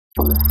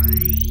In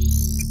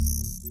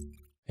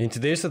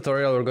today's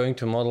tutorial, we're going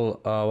to model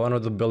one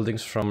of the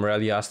buildings from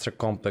Reliastar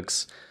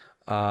Complex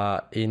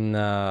in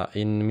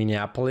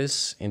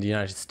Minneapolis, in the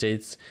United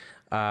States.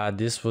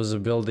 This was a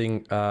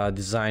building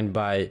designed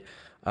by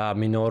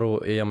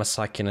Minoru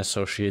Yamasaki and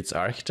Associates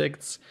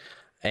Architects,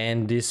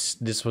 and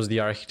this was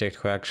the architect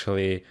who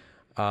actually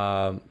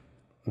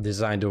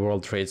designed the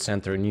World Trade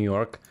Center in New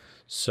York.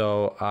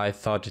 So I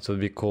thought it would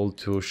be cool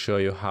to show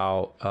you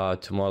how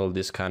to model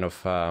this kind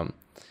of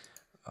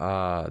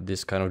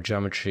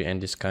geometry and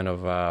this kind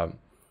of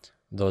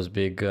those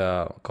big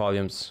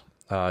columns.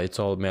 It's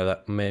all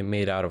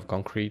made out of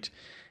concrete,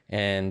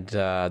 and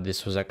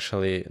this was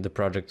actually, the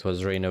project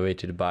was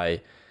renovated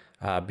by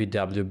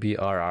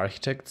BWBR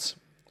architects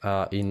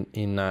in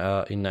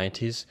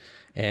 90s,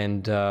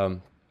 and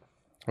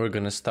we're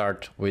gonna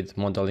start with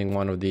modeling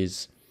one of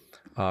these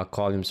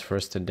columns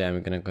first, and then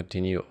we're gonna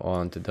continue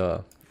on to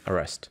the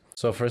rest.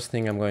 So first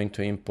thing I'm going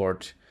to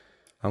import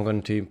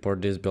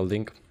this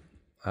building.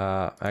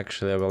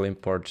 Actually, I will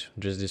import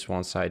just this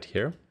one side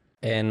here,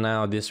 and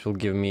now this will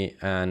give me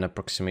an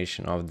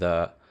approximation of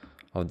the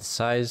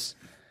size,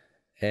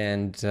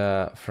 and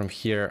from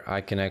here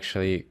I can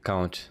actually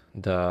count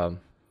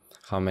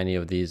how many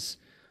of these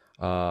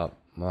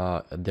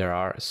there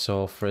are.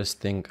 So first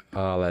thing,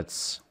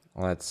 let's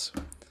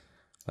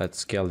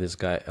scale this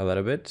guy a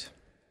little bit,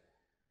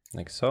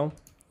 like so,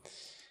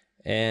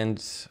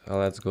 and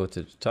let's go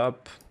to the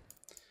top.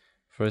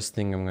 First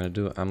thing I'm gonna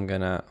do, I'm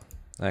gonna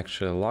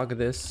actually log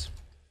this,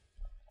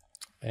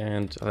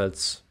 and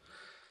let's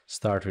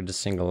start with a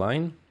single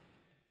line,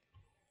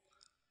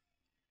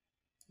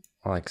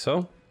 like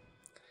so,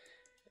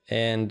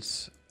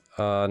 and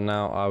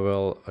now I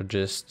will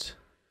just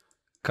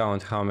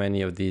count how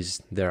many of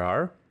these there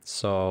are.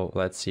 So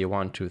let's see,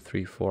 1 2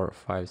 3 4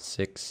 5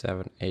 6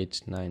 7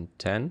 8 9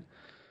 10.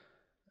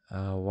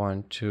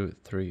 1 2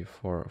 3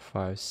 4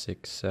 5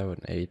 6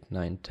 7 8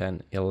 9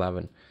 10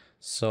 11.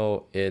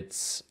 So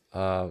it's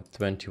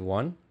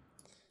 21.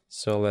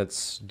 So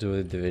let's do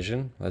the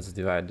division. Let's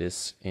divide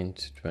this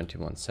into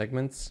 21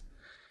 segments,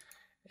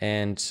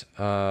 and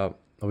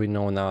we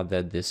know now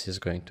that this is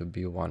going to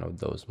be one of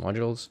those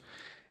modules.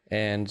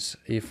 And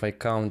if I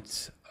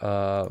count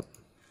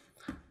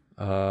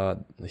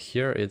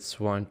here, it's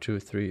 1 2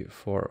 3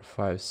 4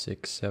 5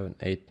 6 7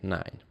 8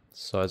 9.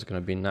 So it's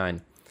going to be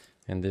 9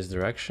 in this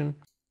direction.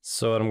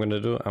 So what I'm going to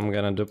do, I'm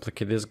going to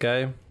duplicate this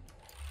guy,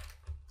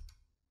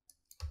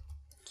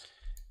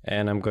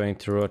 and I'm going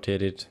to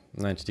rotate it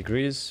 90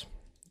 degrees,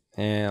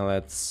 and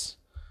let's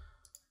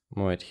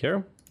move it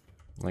here,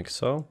 like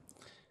so,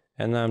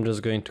 and now I'm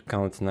just going to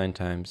count 9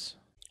 times.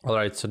 All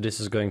right, so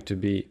this is going to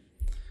be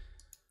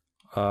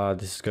our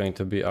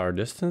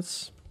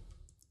distance,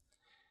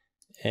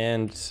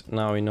 and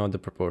now we know the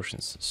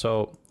proportions.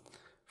 So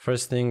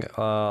first thing,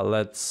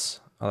 let's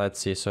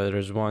see. So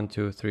there's 1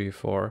 2 3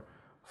 4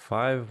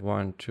 5,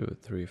 1 2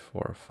 3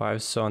 4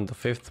 5. So on the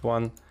fifth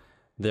one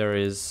there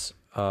is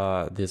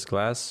this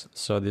glass,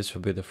 so this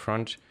will be the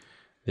front,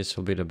 this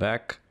will be the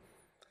back,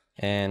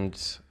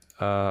 and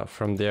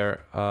from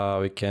there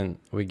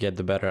we get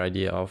the better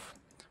idea of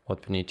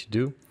what we need to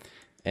do.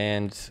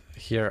 And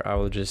here I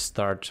will just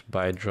start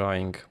by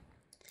drawing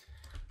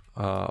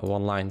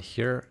one line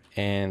here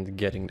and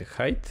getting the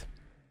height.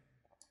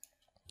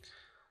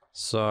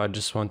 So I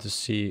just want to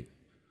see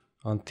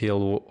I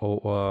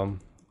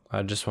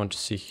just want to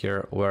see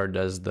here, where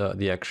does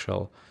the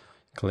actual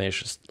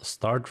inclination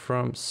start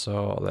from.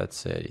 So let's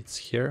say it's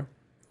here,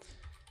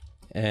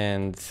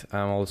 and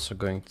I'm also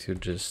going to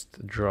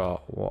just draw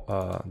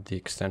the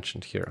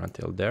extension here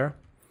until there,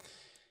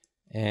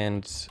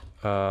 and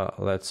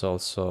let's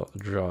also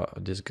draw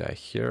this guy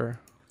here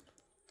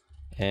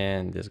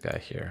and this guy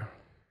here.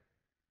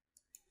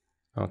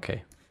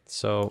 Okay,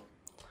 so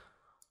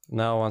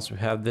now once we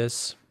have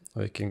this,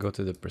 we can go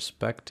to the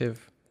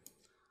perspective.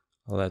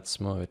 Let's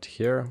move it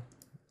here,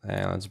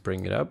 and let's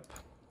bring it up,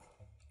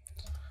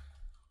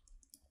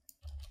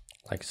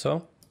 like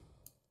so.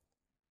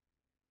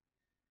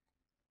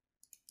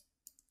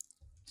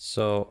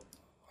 So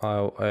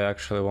I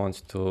actually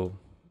want to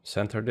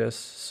center this,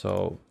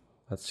 so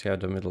let's have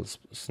the middle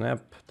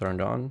snap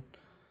turned on,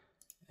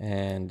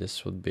 and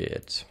this would be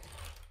it.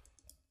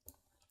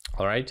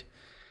 All right,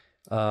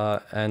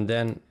 and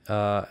then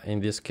in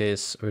this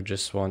case we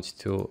just want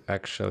to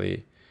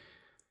actually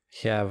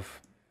have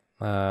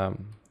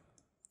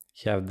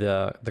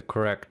the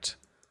correct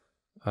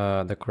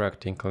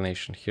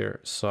inclination here.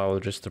 So I will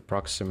just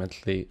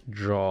approximately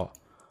draw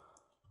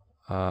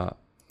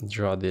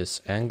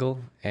this angle,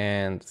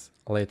 and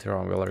later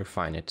on we'll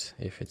refine it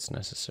if it's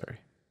necessary,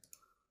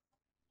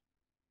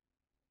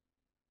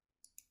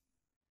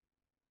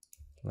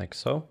 like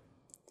so.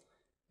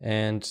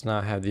 And now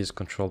I have these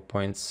control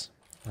points.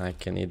 I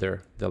can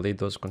either delete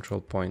those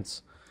control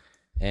points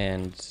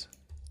and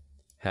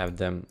have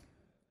them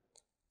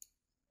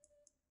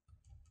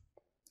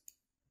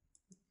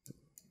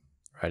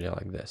right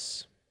like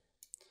this,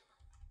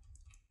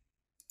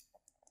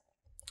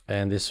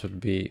 and this would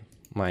be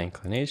my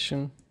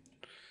inclination.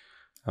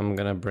 I'm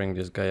gonna bring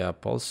this guy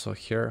up also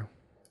here.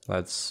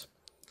 Let's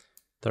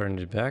turn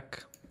it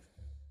back.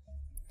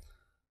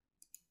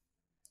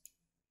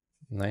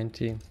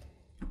 90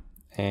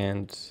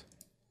 and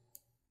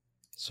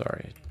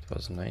sorry, it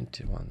was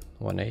 91,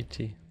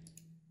 180.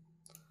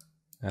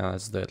 And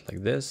let's do it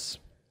like this.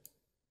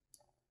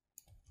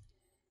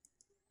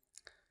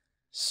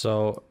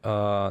 So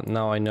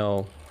now I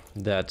know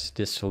that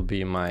this will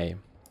be my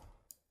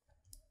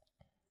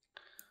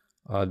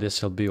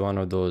this will be one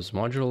of those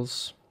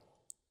modules.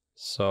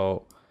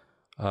 So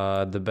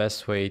the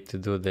best way to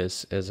do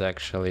this is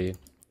actually,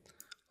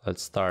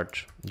 let's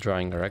start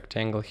drawing a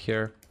rectangle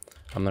here.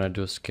 I'm gonna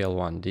do scale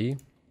 1D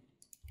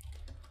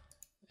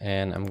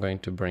and I'm going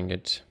to bring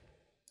it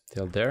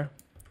till there.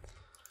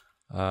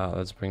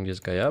 Let's bring this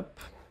guy up.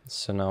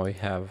 So now we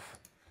have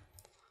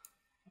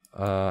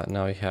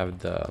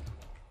the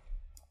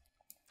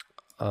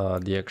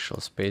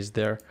actual space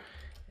there.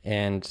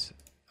 And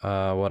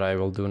what I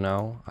will do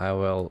now, I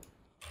will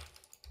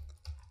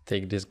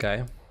take this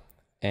guy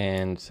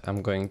and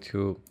I'm going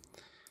to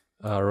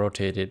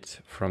rotate it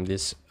from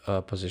this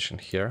position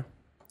here,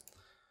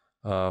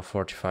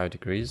 45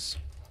 degrees,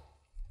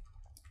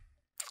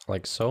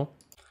 like so.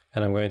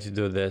 And I'm going to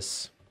do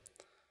this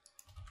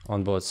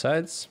on both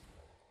sides,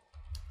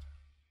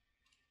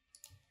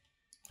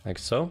 like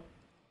so.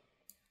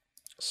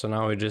 So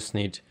now we just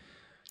need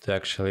to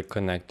actually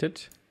connect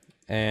it,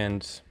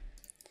 and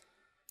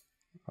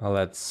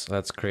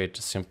let's create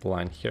a simple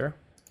line here.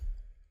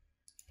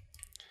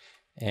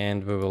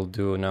 And we will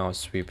do now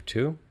sweep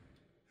 2.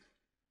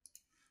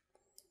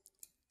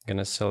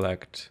 Gonna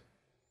select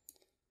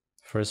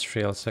first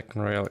rail,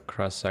 second rail,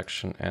 cross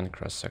section, and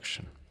cross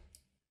section.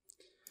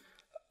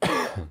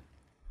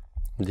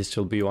 This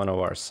will be one of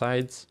our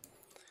sides.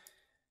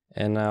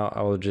 And now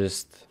I will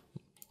just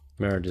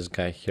mirror this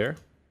guy here.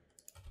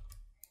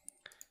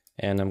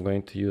 And I'm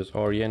going to use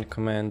orient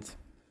command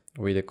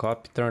with the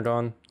copy turned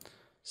on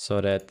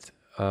so that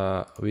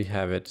we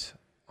have it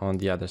on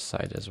the other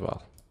side as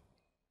well.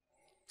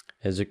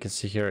 As you can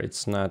see here,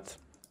 it's not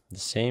the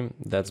same.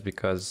 That's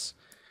because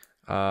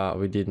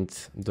we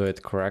didn't do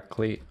it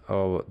correctly.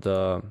 Oh,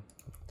 the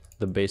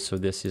base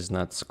of this is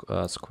not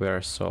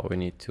square, so we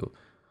need to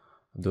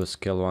do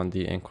scale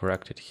 1D and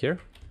correct it here,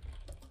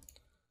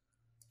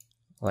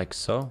 like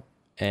so.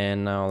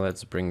 And now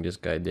let's bring this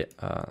guy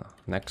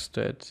next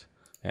to it,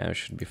 and it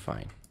should be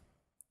fine,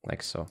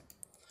 like so.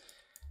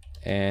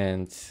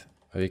 And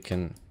we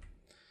can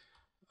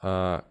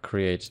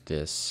create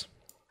this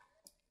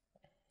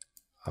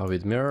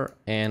with mirror,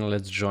 and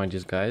let's join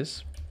these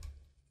guys.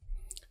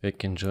 We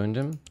can join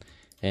them,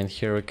 and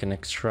here we can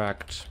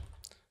extract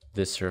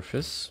this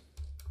surface,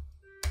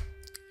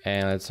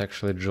 and let's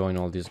actually join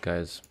all these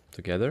guys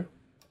together,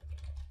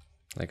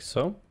 like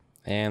so.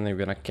 And we're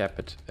gonna cap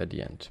it at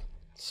the end.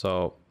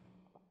 So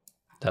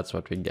that's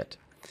what we get.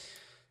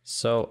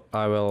 So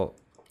I will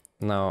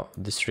now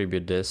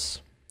distribute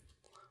this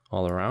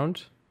all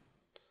around.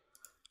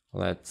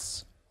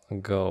 Let's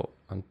go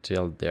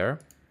until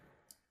there.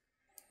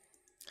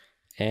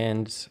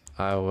 And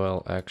I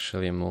will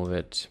actually move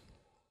it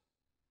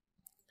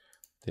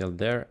till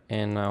there.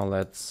 And now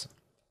let's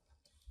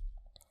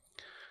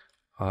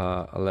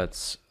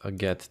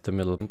get the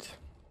middle point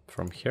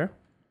from here.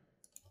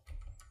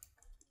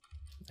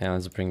 And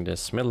let's bring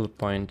this middle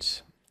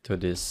point to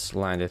this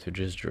line that we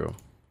just drew.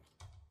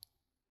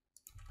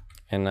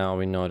 And now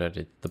we know that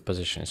the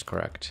position is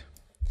correct.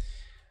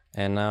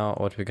 And now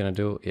what we're gonna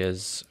do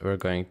is we're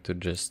going to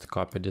just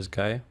copy this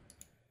guy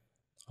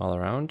all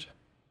around.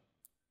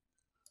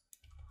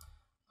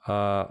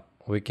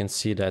 We can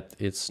see that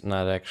it's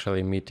not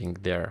actually meeting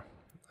there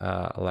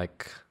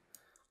like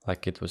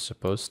it was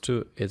supposed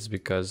to. It's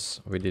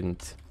because we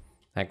didn't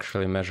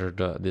actually measure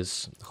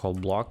this whole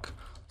block.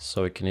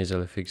 So we can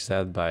easily fix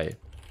that by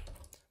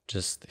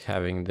just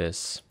having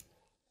this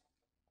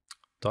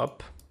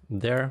top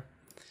there.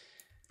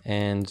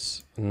 And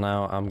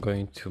now I'm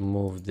going to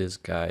move this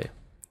guy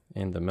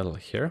in the middle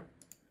here.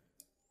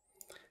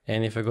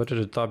 And if I go to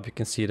the top, you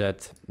can see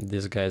that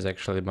this guy is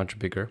actually much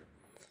bigger.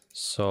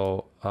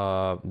 So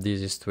the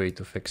easiest way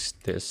to fix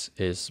this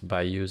is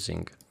by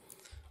using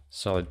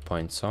solid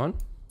points on.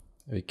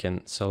 We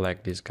can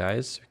select these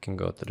guys, we can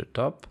go to the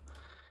top,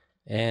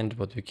 and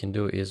what we can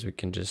do is we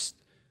can just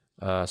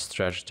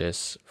stretch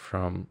this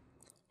from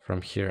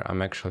here.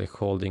 I'm actually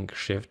holding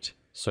shift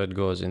so it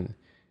goes in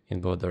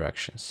both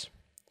directions,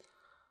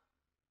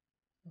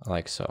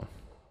 like so.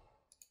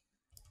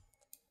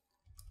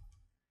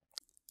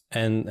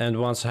 And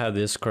once I have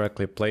this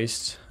correctly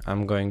placed,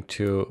 I'm going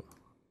to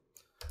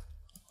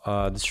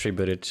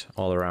distribute it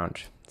all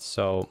around.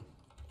 So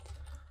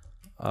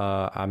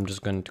I'm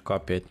just going to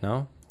copy it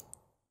now,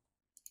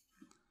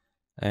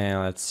 and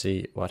let's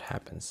see what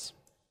happens.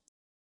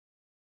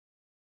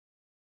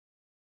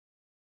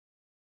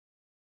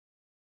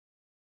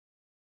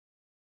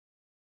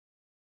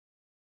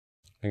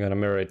 I'm gonna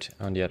mirror it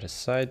on the other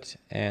side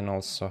and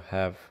also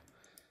have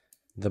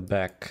the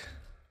back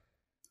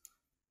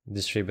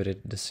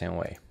distributed the same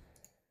way.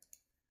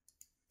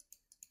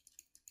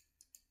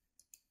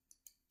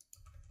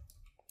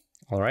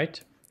 All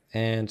right,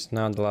 and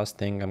now the last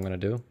thing I'm gonna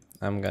do,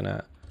 I'm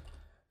gonna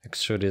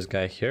extrude this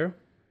guy here,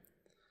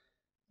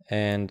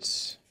 and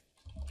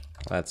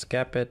let's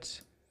cap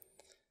it,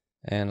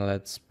 and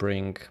let's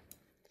bring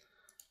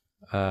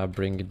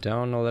it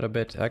down a little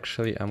bit.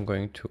 Actually, I'm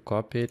going to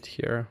copy it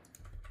here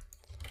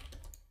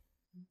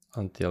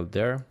until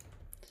there,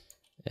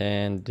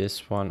 and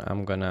this one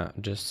I'm gonna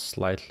just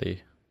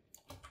slightly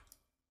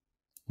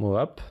move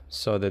up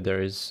so that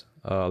there is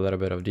a little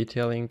bit of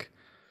detailing.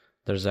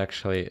 There's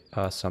actually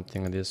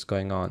something like this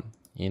going on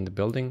in the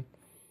building,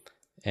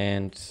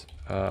 and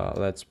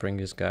let's bring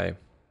this guy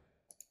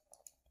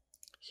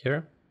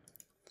here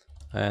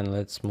and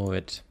let's move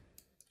it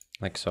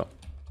like so.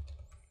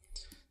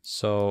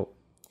 So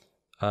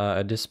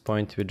at this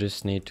point we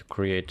just need to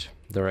create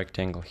the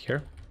rectangle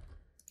here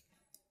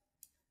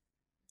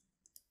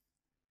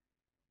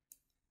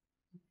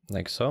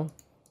like so,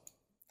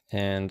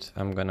 and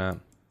I'm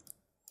gonna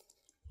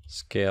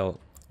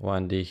scale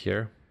 1D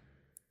here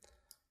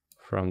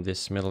from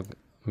this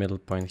middle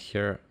point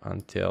here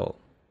until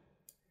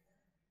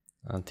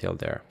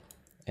there,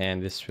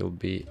 and this will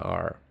be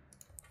our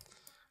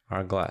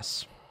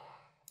glass.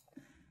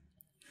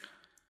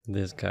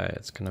 This guy,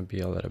 it's gonna be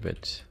a little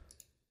bit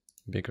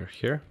bigger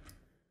here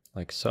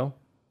like so,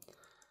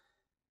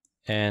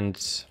 and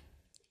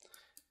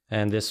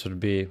this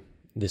would be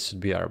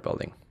our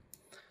building.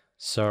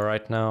 So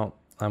right now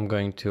I'm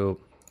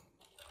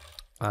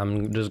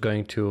just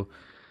going to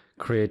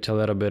create a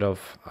little bit of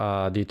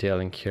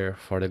detailing here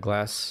for the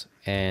glass,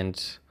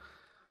 and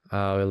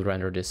we'll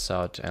render this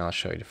out and I'll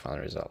show you the final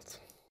result.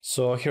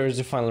 So here's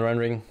the final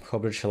rendering.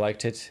 Hope that you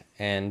liked it,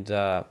 and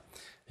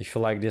if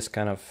you like this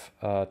kind of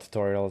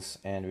tutorials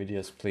and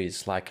videos,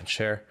 please like and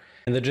share.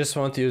 And I just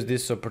want to use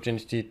this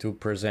opportunity to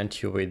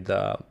present you with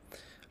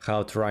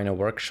How to Rhino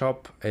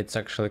workshop. It's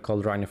actually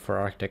called Rhino for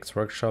Architects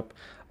workshop.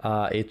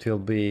 It will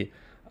be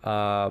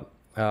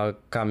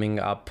coming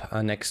up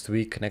next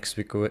week. Next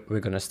week we're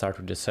gonna start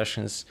with the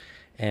sessions,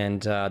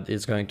 and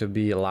it's going to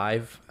be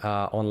live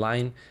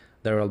online.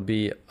 There will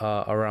be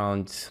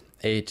around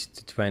 8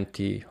 to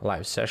 20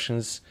 live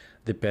sessions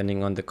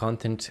depending on the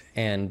content,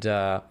 and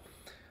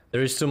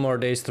there is 2 more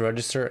days to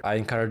register. I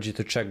encourage you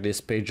to check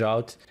this page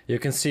out. You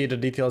can see the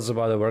details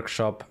about the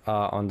workshop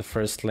on the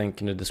first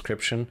link in the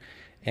description,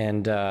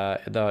 and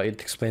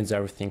it explains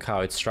everything,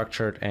 how it's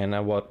structured and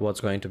what's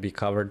going to be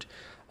covered.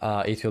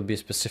 It will be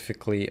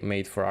specifically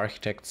made for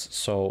architects,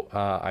 so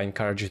I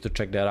encourage you to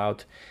check that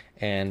out,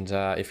 and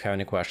if you have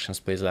any questions,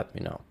 please let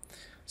me know.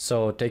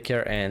 So take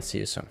care and see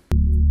you soon.